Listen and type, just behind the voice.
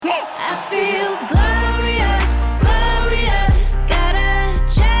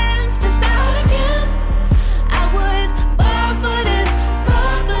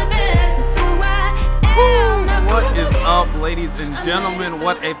gentlemen,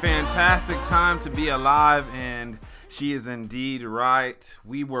 what a fantastic time to be alive, and she is indeed right.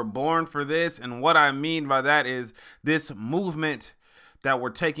 We were born for this, and what I mean by that is this movement that we're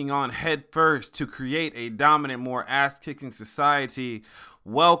taking on head first to create a dominant, more ass-kicking society.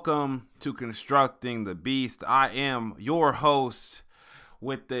 Welcome to Constructing the Beast. I am your host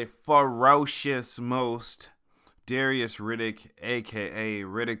with the ferocious most, Darius Riddick, aka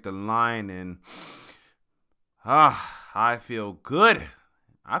Riddick the Lion, and I feel good.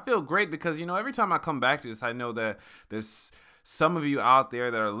 I feel great because, every time I come back to this, I know that there's some of you out there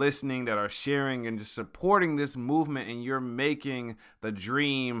that are listening, that are sharing and just supporting this movement, and you're making the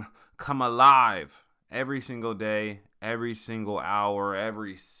dream come alive every single day, every single hour,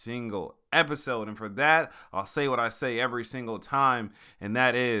 every single episode. And for that, I'll say what I say every single time, and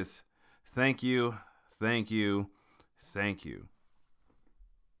that is thank you, thank you, thank you.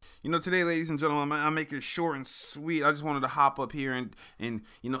 Today, ladies and gentlemen, I'll make it short and sweet. I just wanted to hop up here and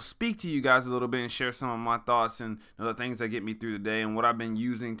speak to you guys a little bit and share some of my thoughts and the things that get me through the day and what I've been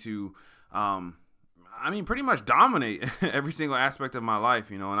using to, pretty much dominate every single aspect of my life,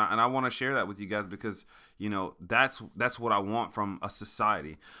 and I want to share that with you guys because, that's what I want from a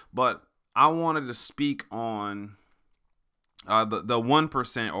society. But I wanted to speak on the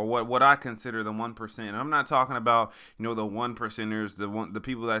 1%, or what I consider the 1%. And I'm not talking about, the 1%ers, the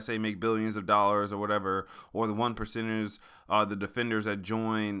people that say make billions of dollars or whatever, or the 1%ers, the defenders that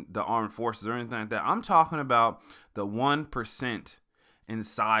join the armed forces or anything like that. I'm talking about the 1%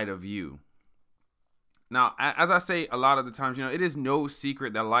 inside of you. Now, as I say a lot of the times, it is no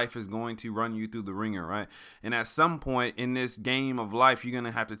secret that life is going to run you through the ringer, right? And at some point in this game of life, you're going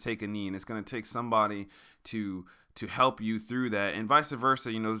to have to take a knee, and it's going to take somebody to help you through that, and vice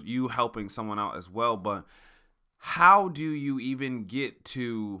versa, you helping someone out as well. But how do you even get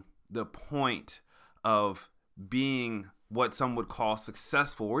to the point of being what some would call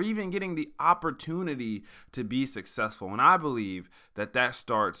successful, or even getting the opportunity to be successful? And I believe that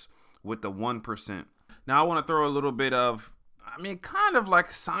starts with the 1%. Now, I want to throw a little bit of, kind of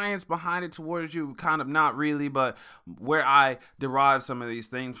like science behind it towards you, kind of not really, but where I derive some of these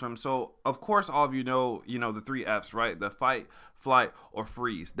things from. So, of course, all of you know the 3 F's, right? The fight, flight, or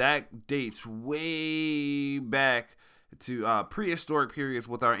freeze. That dates way back to prehistoric periods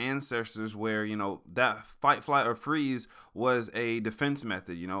with our ancestors, where, that fight, flight, or freeze was a defense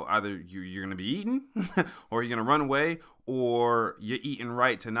method. Either you're going to be eaten or you're going to run away, or you're eating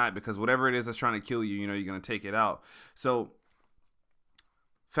right tonight, because whatever it is that's trying to kill you, you're going to take it out. So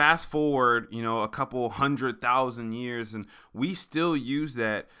fast forward, a couple 100,000 years, and we still use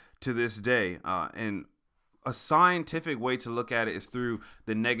that to this day. And a scientific way to look at it is through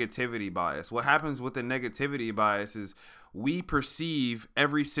the negativity bias. What happens with the negativity bias is we perceive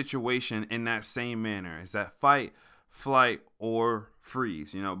every situation in that same manner. Is that fight, flight, or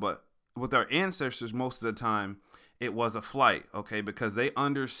freeze, But with our ancestors, most of the time, it was a flight, okay? Because they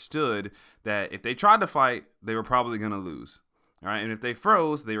understood that if they tried to fight, they were probably going to lose. All right, and if they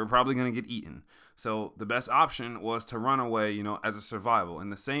froze, they were probably going to get eaten. So the best option was to run away, as a survival.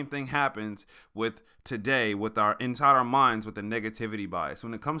 And the same thing happens with today, with inside our minds, with the negativity bias.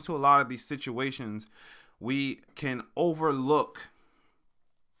 When it comes to a lot of these situations, we can overlook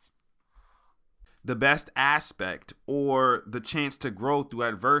the best aspect or the chance to grow through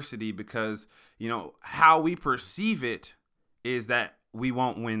adversity because, how we perceive it is that we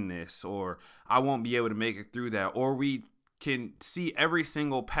won't win this, or I won't be able to make it through that, or we can see every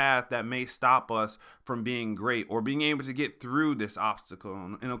single path that may stop us from being great or being able to get through this obstacle.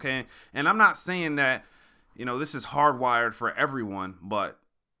 And I'm not saying that, this is hardwired for everyone, but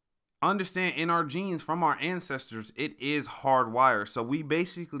understand in our genes from our ancestors, it is hardwired. So we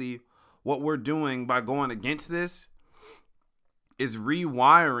basically, what we're doing by going against this is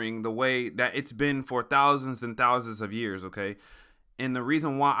rewiring the way that it's been for thousands and thousands of years, okay? And the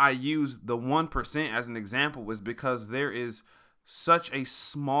reason why I use the 1% as an example was because there is such a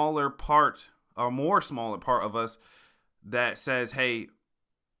smaller part, or more smaller part of us that says, hey,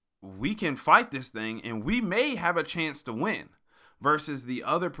 we can fight this thing and we may have a chance to win, versus the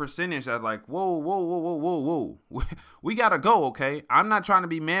other percentage that's like, whoa. We got to go, okay? I'm not trying to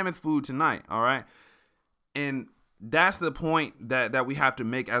be mammoth food tonight, all right? And that's the point that we have to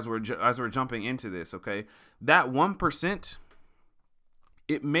make as we're jumping into this, okay? That 1%,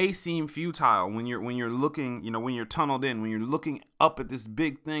 it may seem futile when you're looking, when you're tunneled in, when you're looking up at this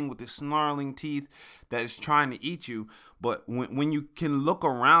big thing with the snarling teeth that is trying to eat you. But when you can look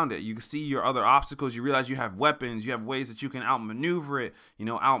around it, you can see your other obstacles. You realize you have weapons, you have ways that you can outmaneuver it,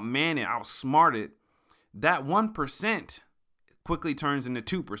 outman it, outsmart it. That 1% quickly turns into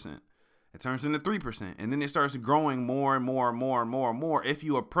 2%. It turns into 3%. And then it starts growing more and more and more and more and more if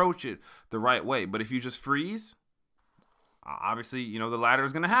you approach it the right way. But if you just freeze, obviously, the ladder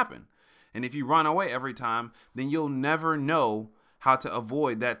is going to happen. And if you run away every time, then you'll never know how to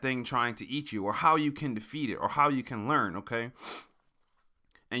avoid that thing trying to eat you, or how you can defeat it, or how you can learn, okay?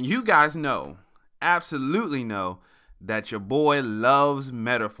 And you guys know, absolutely know, that your boy loves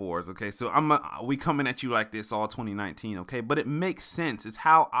metaphors, okay? So we coming at you like this all 2019, okay? But it makes sense. It's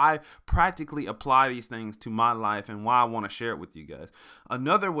how I practically apply these things to my life and why I want to share it with you guys.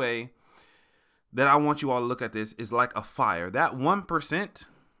 Another way that I want you all to look at this is like a fire. That 1%,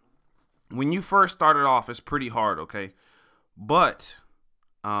 when you first started off, is pretty hard, okay? But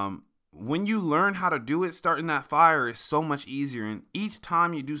when you learn how to do it, starting that fire is so much easier. And each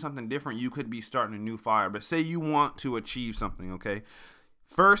time you do something different, you could be starting a new fire. But say you want to achieve something, okay?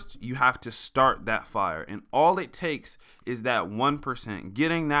 First, you have to start that fire. And all it takes is that 1%,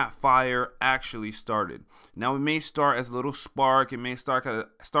 getting that fire actually started. Now, it may start as a little spark. It may start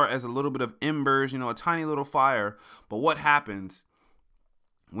as a little bit of embers, a tiny little fire. But what happens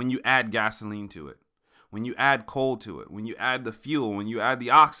when you add gasoline to it? When you add coal to it, when you add the fuel, when you add the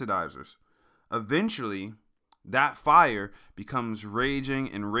oxidizers, eventually that fire becomes raging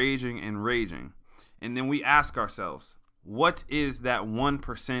and raging and raging. And then we ask ourselves, what is that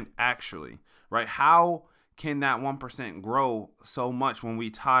 1% actually, right? How can that 1% grow so much when we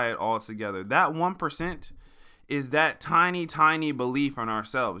tie it all together? That 1% is that tiny, tiny belief in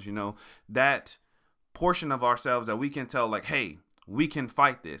ourselves, that portion of ourselves that we can tell like, hey, we can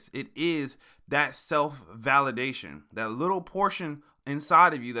fight this. It is that self-validation, that little portion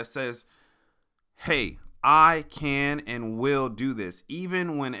inside of you that says, hey, I can and will do this.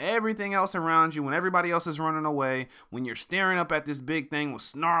 Even when everything else around you, when everybody else is running away, when you're staring up at this big thing with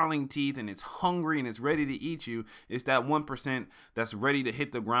snarling teeth and it's hungry and it's ready to eat you, it's that 1% that's ready to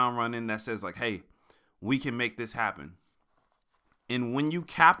hit the ground running that says like, hey, we can make this happen. And when you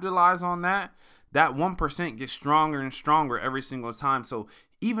capitalize on that 1% gets stronger and stronger every single time. So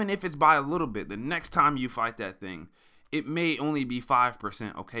even if it's by a little bit, the next time you fight that thing, it may only be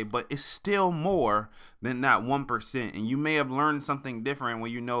 5%, okay? But it's still more than that 1%. And you may have learned something different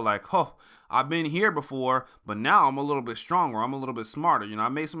when like, oh, I've been here before, but now I'm a little bit stronger. I'm a little bit smarter. I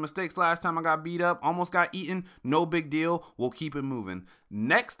made some mistakes last time. I got beat up, almost got eaten. No big deal. We'll keep it moving.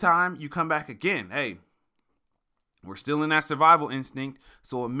 Next time you come back again, hey, we're still in that survival instinct,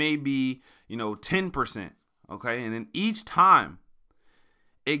 so it may be, 10%, okay? And then each time,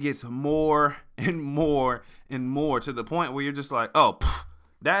 it gets more and more and more to the point where you're just like, oh,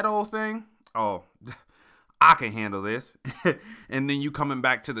 that old thing? Oh, I can handle this. And then you coming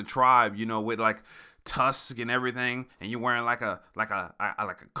back to the tribe, with like tusk and everything, and you're wearing like a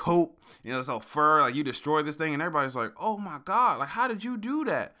coat, so fur, like you destroy this thing, and everybody's like, oh my God, like how did you do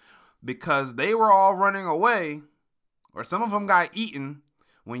that? Because they were all running away, or some of them got eaten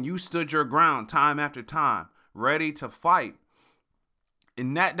when you stood your ground time after time, ready to fight.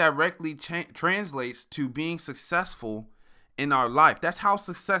 And that directly translates to being successful in our life. That's how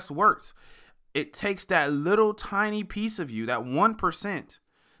success works. It takes that little tiny piece of you, that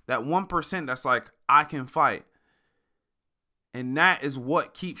 1%, that's like, I can fight. And that is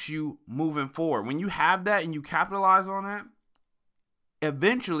what keeps you moving forward. When you have that and you capitalize on that,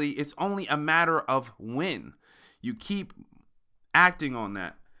 eventually it's only a matter of when. You keep acting on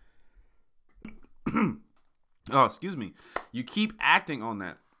that. Oh, excuse me. You keep acting on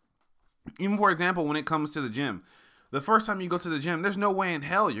that. Even for example, when it comes to the gym, the first time you go to the gym, there's no way in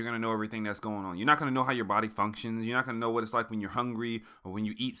hell you're going to know everything that's going on. You're not going to know how your body functions. You're not going to know what it's like when you're hungry or when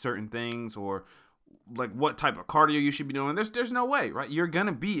you eat certain things or like what type of cardio you should be doing. There's no way, right? You're going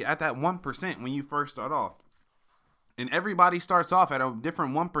to be at that 1% when you first start off. And everybody starts off at a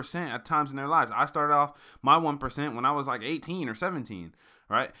different 1% at times in their lives. I started off my 1% when I was like 18 or 17,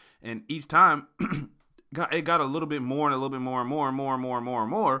 right? And each time it got a little bit more and a little bit more and more and more and more and more and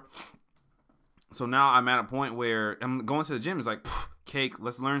more. So now I'm at a point where I'm going to the gym. It's like, cake,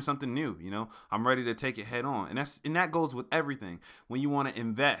 let's learn something new. I'm ready to take it head on. And that goes with everything. When you want to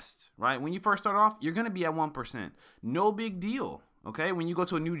invest, right? When you first start off, you're going to be at 1%. No big deal. Okay, when you go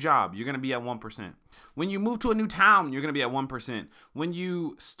to a new job, you're going to be at 1%. When you move to a new town, you're going to be at 1%. When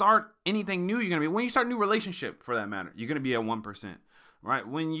you start anything new, when you start a new relationship, for that matter, you're going to be at 1%. Right?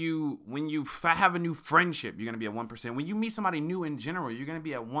 When you have a new friendship, you're going to be at 1%. When you meet somebody new in general, you're going to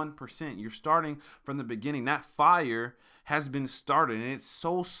be at 1%. You're starting from the beginning. That fire has been started, and it's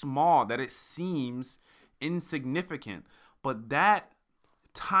so small that it seems insignificant. But that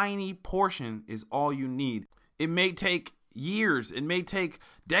tiny portion is all you need. It may take years. It may take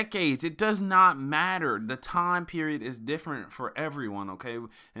decades. It does not matter. The time period is different for everyone, okay?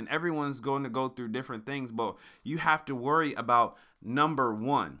 And everyone's going to go through different things, but you have to worry about number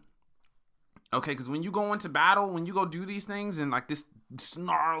one. Okay, because when you go into battle, when you go do these things, and like this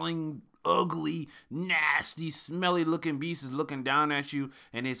snarling, ugly, nasty, smelly looking beast is looking down at you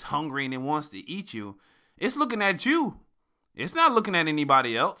and it's hungry and it wants to eat you, it's looking at you. It's not looking at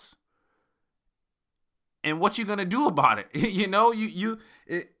anybody else. And what you gonna do about it? You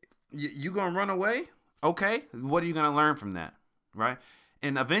gonna run away? Okay, what are you gonna learn from that, right?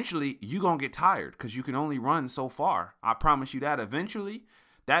 And eventually you gonna get tired because you can only run so far. I promise you that. Eventually,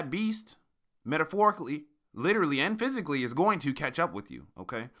 that beast, metaphorically, literally, and physically, is going to catch up with you.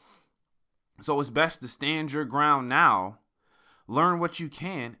 Okay, so it's best to stand your ground now, learn what you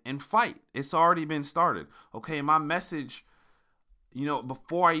can, and fight. It's already been started. Okay, my message,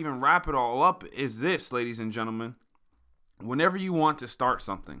 before I even wrap it all up, is this, ladies and gentlemen. Whenever you want to start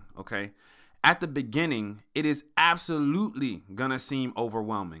something, okay, at the beginning, it is absolutely gonna seem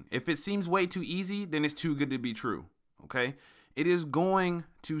overwhelming. If it seems way too easy, then it's too good to be true, okay? It is going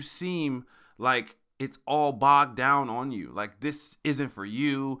to seem like it's all bogged down on you. Like, this isn't for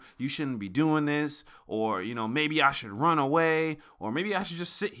you. You shouldn't be doing this. Or, maybe I should run away. Or maybe I should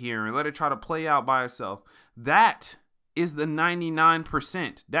just sit here and let it try to play out by itself. That is the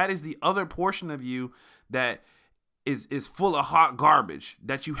 99%. That is the other portion of you that is full of hot garbage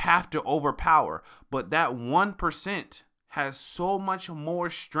that you have to overpower. But that 1% has so much more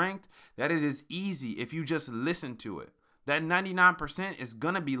strength that it is easy if you just listen to it. That 99% is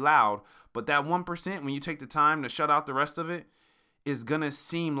going to be loud, but that 1%, when you take the time to shut out the rest of it, is going to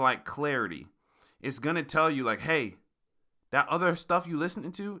seem like clarity. It's going to tell you like, hey, that other stuff you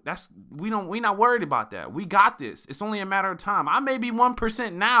listening to, we not worried about that. We got this. It's only a matter of time. I may be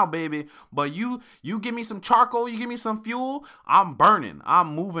 1% now, baby, but you give me some charcoal, you give me some fuel, I'm burning.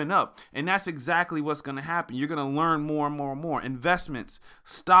 I'm moving up. And that's exactly what's going to happen. You're going to learn more and more and more. Investments,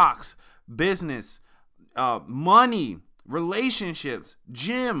 stocks, business, money, relationships,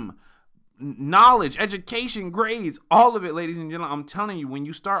 gym, knowledge, education, grades, all of it, ladies and gentlemen. I'm telling you, when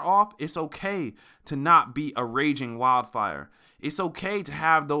you start off, it's okay to not be a raging wildfire. It's okay to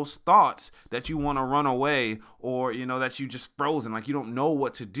have those thoughts that you want to run away, or, that you just frozen, like you don't know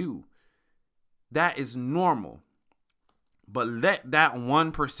what to do. That is normal. But let that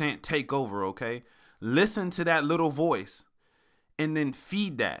 1% take over, okay? Listen to that little voice and then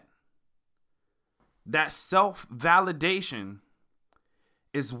feed that. That self-validation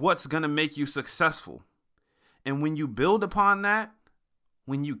is what's going to make you successful. And when you build upon that,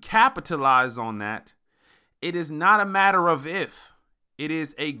 when you capitalize on that, it is not a matter of if. It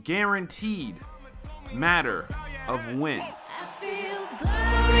is a guaranteed matter of when.